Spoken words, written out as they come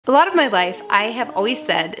A lot of my life, I have always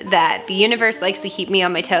said that the universe likes to keep me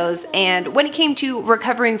on my toes, and when it came to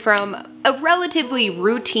recovering from a relatively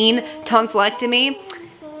routine tonsillectomy,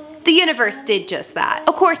 the universe did just that.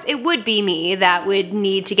 Of course, it would be me that would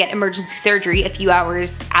need to get emergency surgery a few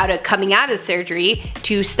hours coming out of surgery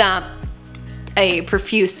to stop a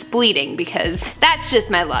profuse bleeding, because that's just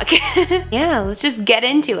my luck. Yeah, let's just get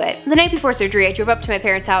into it. The night before surgery, I drove up to my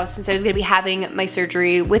parents' house since I was gonna be having my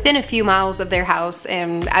surgery within a few miles of their house,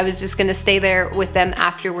 and I was just gonna stay there with them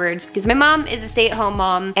afterwards because my mom is a stay-at-home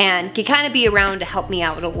mom and can kind of be around to help me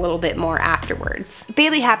out a little bit more afterwards.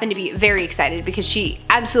 Bailey happened to be very excited because she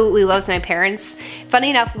absolutely loves my parents. Funny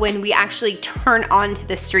enough, when we actually turn onto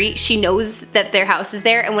the street, she knows that their house is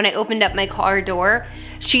there, and when I opened up my car door,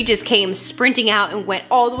 she just came sprinting out and went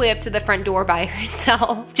all the way up to the front door by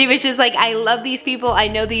herself. She was just like, I love these people, I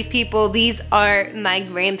know these people, these are my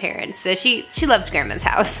grandparents. So she loves Grandma's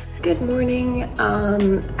house. Good morning.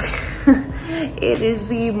 It is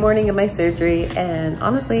the morning of my surgery, and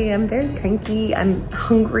honestly, I'm very cranky. I'm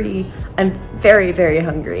hungry. I'm very, very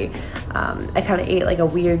hungry. I kind of ate like a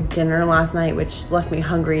weird dinner last night, which left me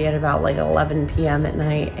hungry at about like 11 p.m. at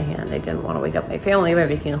night, and I didn't want to wake up my family by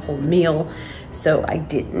making a whole meal, so I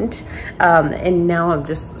didn't. And now I'm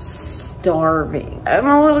just starving. I'm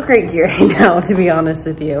a little cranky right now, to be honest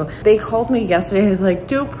with you. They called me yesterday, like,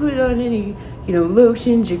 don't put on any, you know,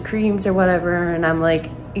 lotions or creams or whatever, and I'm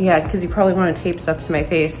like, yeah, because you probably want to tape stuff to my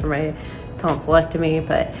face for my tonsillectomy,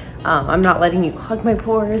 but I'm not letting you clog my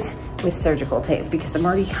pores with surgical tape because I'm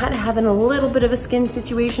already kind of having a little bit of a skin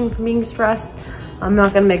situation from being stressed. I'm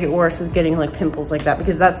not gonna make it worse with getting like pimples like that,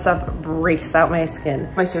 because that stuff breaks out my skin.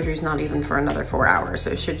 My surgery's not even for another 4 hours,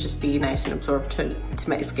 so it should just be nice and absorbed to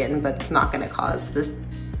my skin, but it's not gonna cause this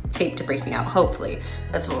tape to break me out, hopefully.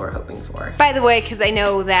 That's what we're hoping for. By the way, because I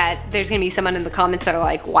know that there's gonna be someone in the comments that are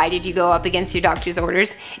like, why did you go up against your doctor's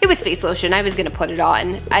orders? It was face lotion, I was gonna put it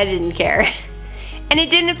on. I didn't care. And it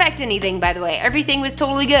didn't affect anything, by the way. Everything was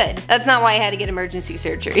totally good. That's not why I had to get emergency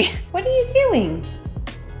surgery. What are you doing?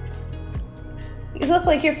 You look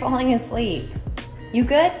like you're falling asleep. You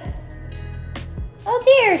good? Oh,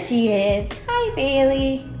 there she is. Hi,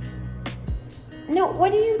 Bailey. No,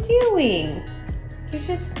 what are you doing? You're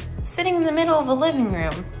just sitting in the middle of the living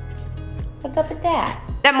room. What's up with that?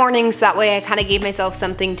 That morning, so that way I kind of gave myself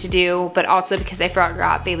something to do, but also because I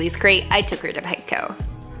forgot Bailey's crate, I took her to Petco.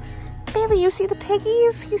 Bailey, you see the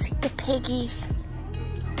piggies? You see the piggies?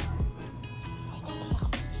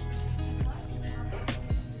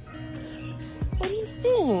 What do you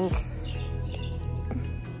think?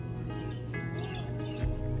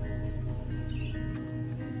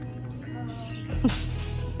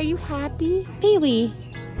 Are you happy? Bailey.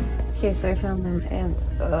 Okay, so I found them, and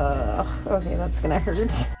okay, that's gonna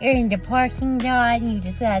hurt. You're in the parking lot, and you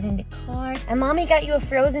just got in the car. And Mommy got you a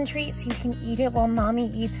frozen treat so you can eat it while Mommy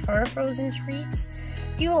eats her frozen treats.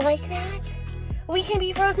 Do you like that? We can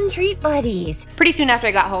be frozen treat buddies. Pretty soon after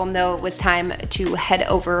I got home, though, it was time to head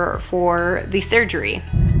over for the surgery.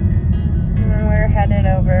 And we're headed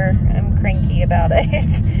over. I'm cranky about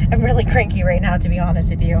it. I'm really cranky right now, to be honest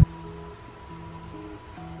with you.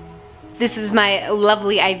 This is my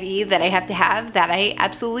lovely IV that I have to have, that I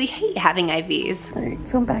absolutely hate having IVs. All right,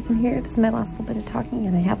 so I'm back in here. This is my last little bit of talking,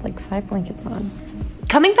 and I have like 5 blankets on.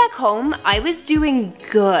 Coming back home, I was doing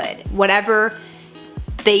good. Whatever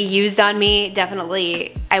they used on me,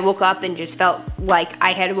 definitely, I woke up and just felt like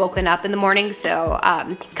I had woken up in the morning, so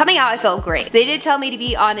coming out, I felt great. They did tell me to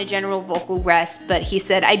be on a general vocal rest, but he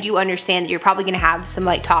said, I do understand that you're probably gonna have some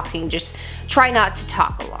light talking, just try not to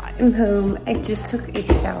talk a lot. I'm home. I just took a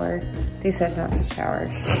shower. They said not to shower,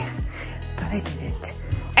 but I didn't.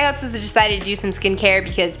 I also decided to do some skincare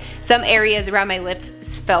because some areas around my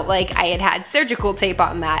lips felt like I had surgical tape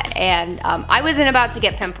on that, and I wasn't about to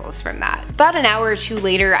get pimples from that. About an hour or two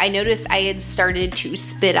later, I noticed I had started to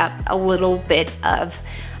spit up a little bit of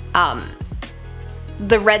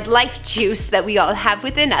the red life juice that we all have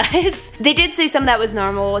within us. They did say some of that was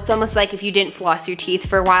normal. It's almost like if you didn't floss your teeth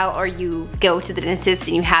for a while, or you go to the dentist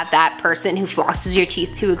and you have that person who flosses your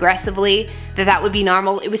teeth too aggressively, that would be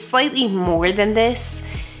normal. It was slightly more than this,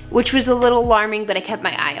 which was a little alarming, but I kept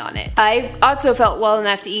my eye on it. I also felt well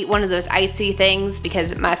enough to eat one of those icy things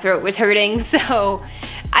because my throat was hurting, so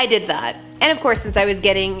I did that. And of course, since I was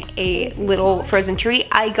getting a little frozen treat,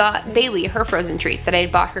 I got Bailey her frozen treats that I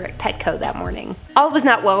had bought her at Petco that morning. All was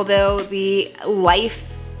not well though. The life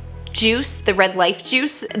juice, the red life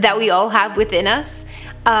juice that we all have within us,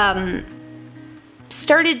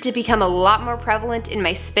 started to become a lot more prevalent in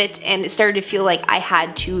my spit, and it started to feel like I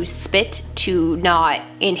had to spit to not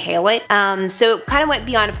inhale it. So it kind of went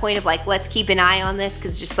beyond a point of like, let's keep an eye on this,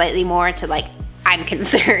 because just slightly more to like, I'm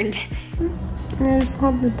concerned. I just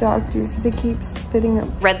called the doctor because it keeps spitting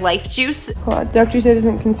up Red Life juice. Doctor said it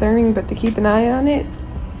isn't concerning, but to keep an eye on it.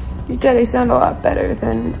 He said I sound a lot better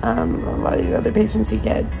than a lot of the other patients he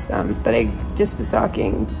gets, but I just was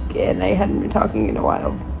talking and I hadn't been talking in a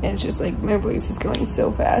while, and it's just like my voice is going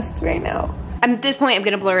so fast right now. At this point I'm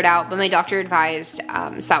gonna blur it out, but my doctor advised,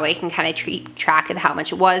 so that way I can kind of keep track of how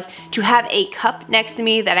much it was, to have a cup next to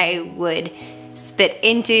me that I would spit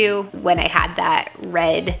into when I had that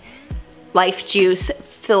Red Life juice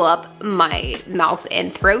fill up my mouth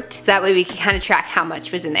and throat. So that way we can kind of track how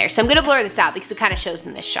much was in there. So I'm gonna blur this out because it kind of shows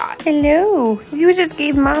in this shot. Hello, you just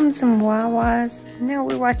gave mom some Wawas. Now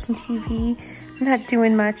we're watching TV, not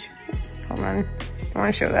doing much. Hold on, I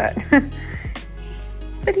wanna show that.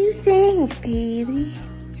 What do you think, baby?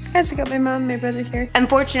 I just got my mom and my brother here.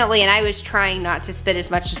 Unfortunately, and I was trying not to spit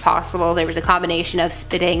as much as possible, there was a combination of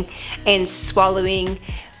spitting and swallowing.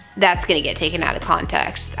 That's gonna get taken out of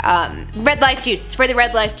context. Red Life juice, for the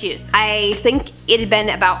Red Life juice. I think it had been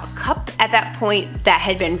about a cup at that point that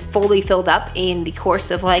had been fully filled up in the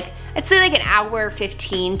course of like, I'd say like an hour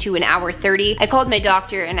 15 to an hour 30. I called my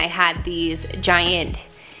doctor and I had these giant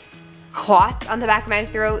clots on the back of my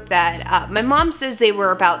throat that my mom says they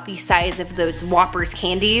were about the size of those Whoppers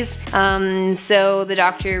candies. So the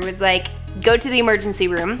doctor was like, go to the emergency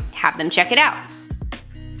room, have them check it out.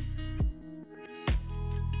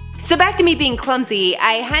 So back to me being clumsy,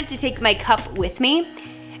 I had to take my cup with me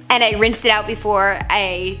and I rinsed it out before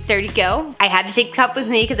I started to go. I had to take the cup with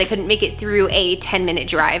me because I couldn't make it through a 10-minute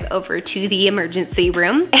drive over to the emergency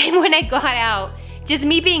room. And when I got out, just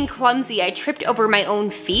me being clumsy, I tripped over my own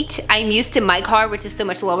feet. I'm used to my car, which is so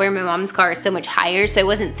much lower. My mom's car is so much higher, so I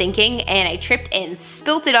wasn't thinking, and I tripped and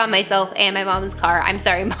spilt it on myself and my mom's car. I'm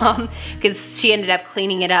sorry, Mom, because she ended up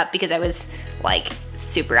cleaning it up because I was like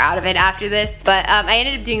super out of it after this. But I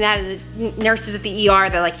ended up doing that, and the nurses at the ER,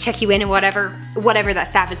 they're like, check you in and whatever that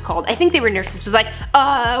staff is called. I think they were nurses, was like,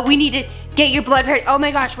 we need to get your blood pressure. Oh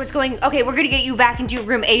my gosh, what's going, okay, we're gonna get you back into your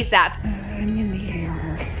room ASAP. I'm in the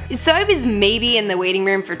ER. So I was maybe in the waiting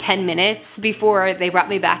room for 10 minutes before they brought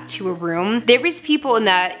me back to a room. There was people in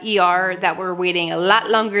that ER that were waiting a lot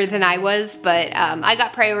longer than I was, but I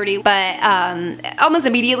got priority. But almost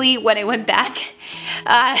immediately when I went back,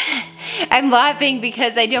 I'm laughing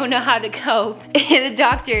because I don't know how to cope. The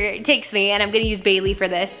doctor takes me, and I'm gonna use Bailey for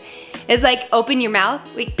this. It's like, open your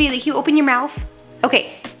mouth. Wait, Bailey, can you open your mouth?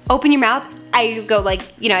 Okay, open your mouth. I go like,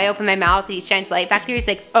 you know, I open my mouth, he shines light back there. He's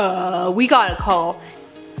like, we got a call.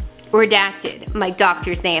 Redacted, my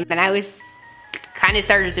doctor's name. And I was kind of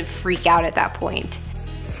started to freak out at that point.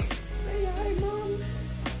 Hi, Mom.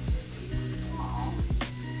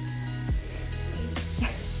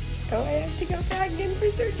 So I have to go back in for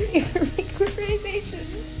surgery for recuperation.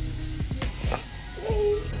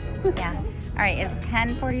 Yeah. All right, it's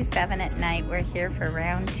 10:47 at night. We're here for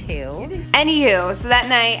round 2. Anywho, so that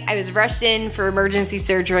night I was rushed in for emergency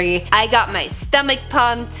surgery. I got my stomach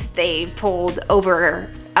pumped. They pulled over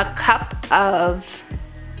a cup of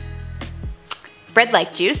Red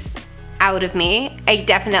Life juice out of me. I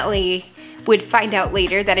definitely would find out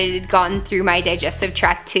later that it had gone through my digestive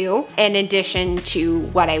tract too, in addition to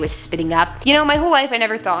what I was spitting up. You know, my whole life I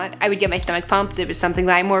never thought I would get my stomach pumped. It was something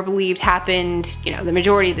that I more believed happened, you know, the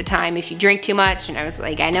majority of the time if you drink too much, and I was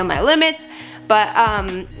like, I know my limits. But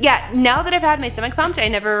yeah, now that I've had my stomach pumped, I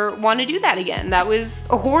never want to do that again. That was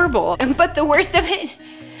horrible. But the worst of it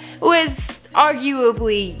was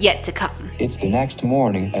arguably yet to come. It's the next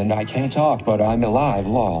morning and I can't talk, but I'm alive,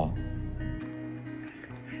 lol.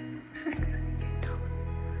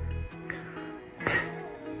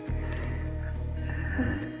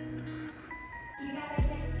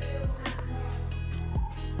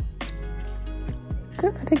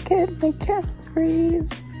 Gotta get my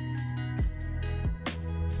calories.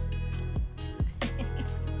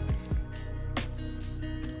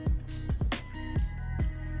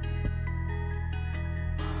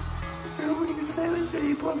 I was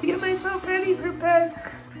ready to get myself ready for bed.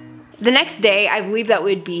 The next day, I believe that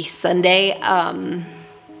would be Sunday,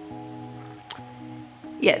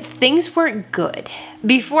 yeah, things weren't good.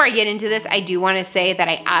 Before I get into this, I do want to say that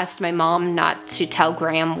I asked my mom not to tell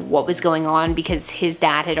Graham what was going on because his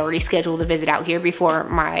dad had already scheduled a visit out here before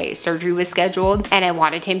my surgery was scheduled, and I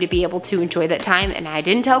wanted him to be able to enjoy that time, and I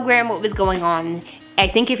didn't tell Graham what was going on. I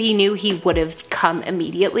think if he knew, he would have come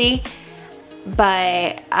immediately,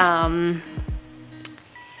 but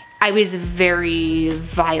I was very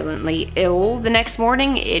violently ill the next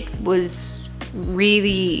morning. It was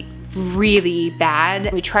really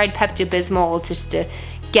bad. We tried Pepto-Bismol just to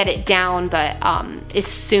get it down, but as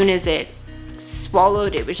soon as it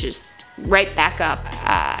swallowed, it was just right back up.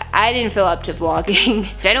 I didn't feel up to vlogging.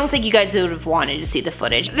 I don't think you guys would have wanted to see the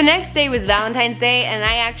footage. The next day was Valentine's Day, and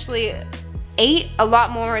I actually ate a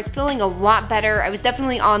lot more. I was feeling a lot better. I was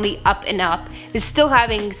definitely on the up and up. I was still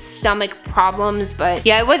having stomach problems, but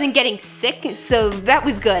yeah, I wasn't getting sick, so that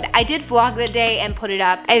was good. I did vlog that day and put it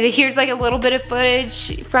up. And here's like a little bit of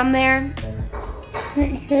footage from there.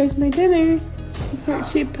 Alright, here's my dinner. Some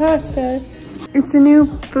heart-shaped pasta. It's a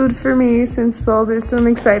new food for me since all this, so I'm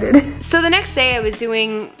excited. So the next day I was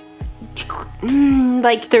doing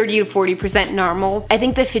like 30 to 40% normal. I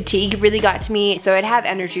think the fatigue really got to me, so I'd have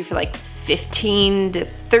energy for like 15 to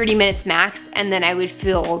 30 minutes max, and then I would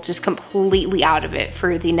feel just completely out of it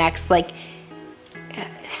for the next like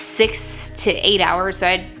 6 to 8 hours, so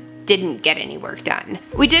I didn't get any work done.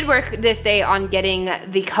 We did work this day on getting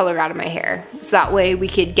the color out of my hair, so that way we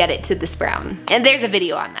could get it to this brown. And there's a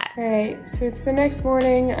video on that. Alright, so it's the next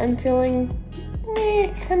morning. I'm feeling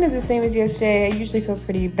kind of the same as yesterday. I usually feel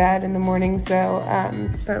pretty bad in the mornings though,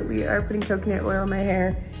 but we are putting coconut oil in my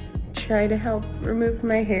hair. Try to help remove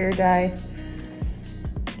my hair dye.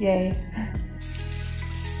 Yay.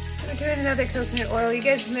 We're doing another coconut oil. You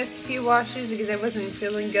guys missed a few washes because I wasn't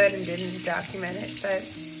feeling good and didn't document it, but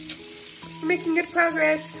we're making good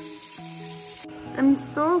progress. I'm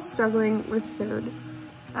still struggling with food.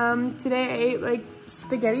 Today I ate like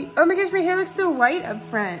spaghetti. Oh my gosh, my hair looks so white up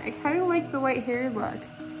front. I kind of like the white hair look.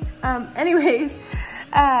 Anyways,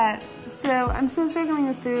 so I'm still struggling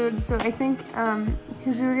with food. So I think,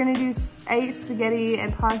 because we were gonna do, I ate spaghetti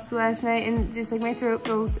and pasta last night, and just like my throat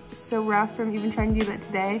feels so rough from even trying to do that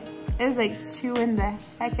today. It was like chewing the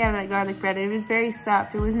heck out of that garlic bread. It was very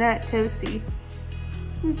soft. It was not toasty.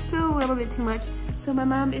 It's still a little bit too much. So my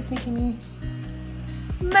mom is making me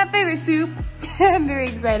my favorite soup. I'm very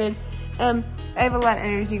excited. I have a lot of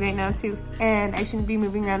energy right now too, and I shouldn't be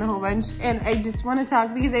moving around a whole bunch. And I just want to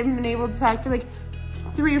talk because I haven't been able to talk for like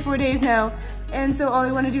 3 or 4 days now. And so all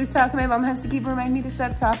I want to do is talk, and my mom has to keep reminding me to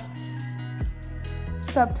stop talk.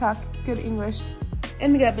 Stop talk, good English.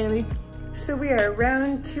 And we got Bailey. So we are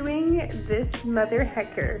round 2ing this mother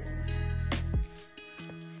hecker.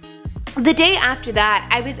 The day after that,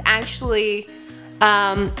 I was actually,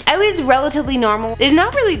 I was relatively normal. There's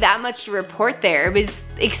not really that much to report there. It was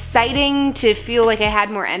exciting to feel like I had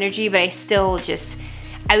more energy, but I still just,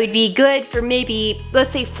 I would be good for maybe,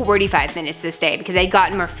 let's say 45 minutes this day because I'd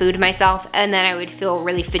gotten more food myself, and then I would feel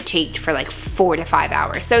really fatigued for like 4 to 5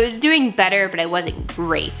 hours. So I was doing better, but I wasn't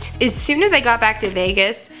great. As soon as I got back to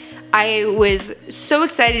Vegas, I was so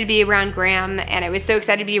excited to be around Graham, and I was so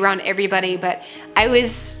excited to be around everybody, but I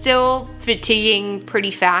was still fatiguing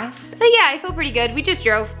pretty fast. But yeah, I feel pretty good. We just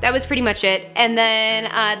drove. That was pretty much it. And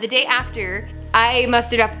then the day after, I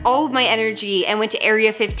mustered up all of my energy and went to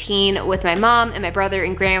Area 15 with my mom and my brother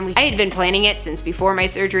and Graham. I had been planning it since before my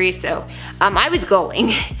surgery, so I was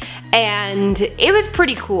going. And it was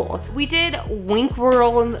pretty cool. We did Wink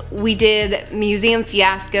World, we did Museum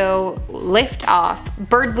Fiasco, Lift Off,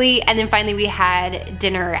 Birdly, and then finally we had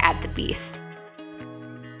dinner at the Beast.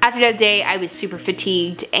 After that day, I was super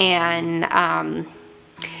fatigued, and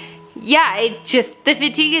yeah, the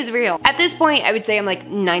fatigue is real. At this point, I would say I'm like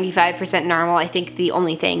 95% normal. I think the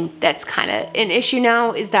only thing that's kind of an issue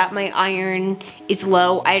now is that my iron is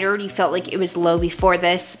low. I'd already felt like it was low before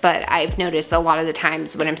this, but I've noticed a lot of the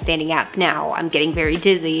times when I'm standing up now, I'm getting very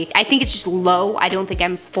dizzy. I think it's just low. I don't think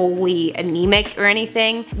I'm fully anemic or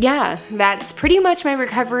anything. Yeah, that's pretty much my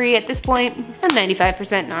recovery at this point. I'm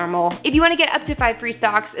 95% normal. If you want to get up to 5 free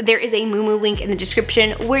stocks, there is a Moo link in the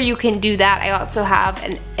description where you can do that. I also have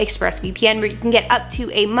an ExpressVPN where you can get up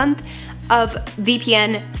to a month of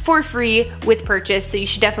VPN for free with purchase, so you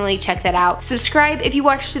should definitely check that out. Subscribe if you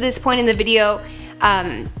watched to this point in the video,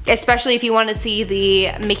 especially if you want to see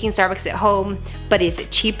the making Starbucks at home, but is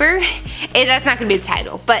it cheaper? That's not gonna be the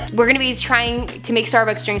title, but we're gonna be trying to make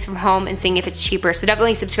Starbucks drinks from home and seeing if it's cheaper, so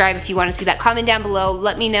definitely subscribe if you want to see that. Comment down below,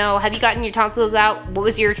 let me know, have you gotten your tonsils out? What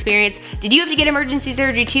was your experience? Did you have to get emergency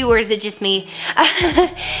surgery too, or is it just me?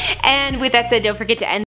 And with that said, don't forget to end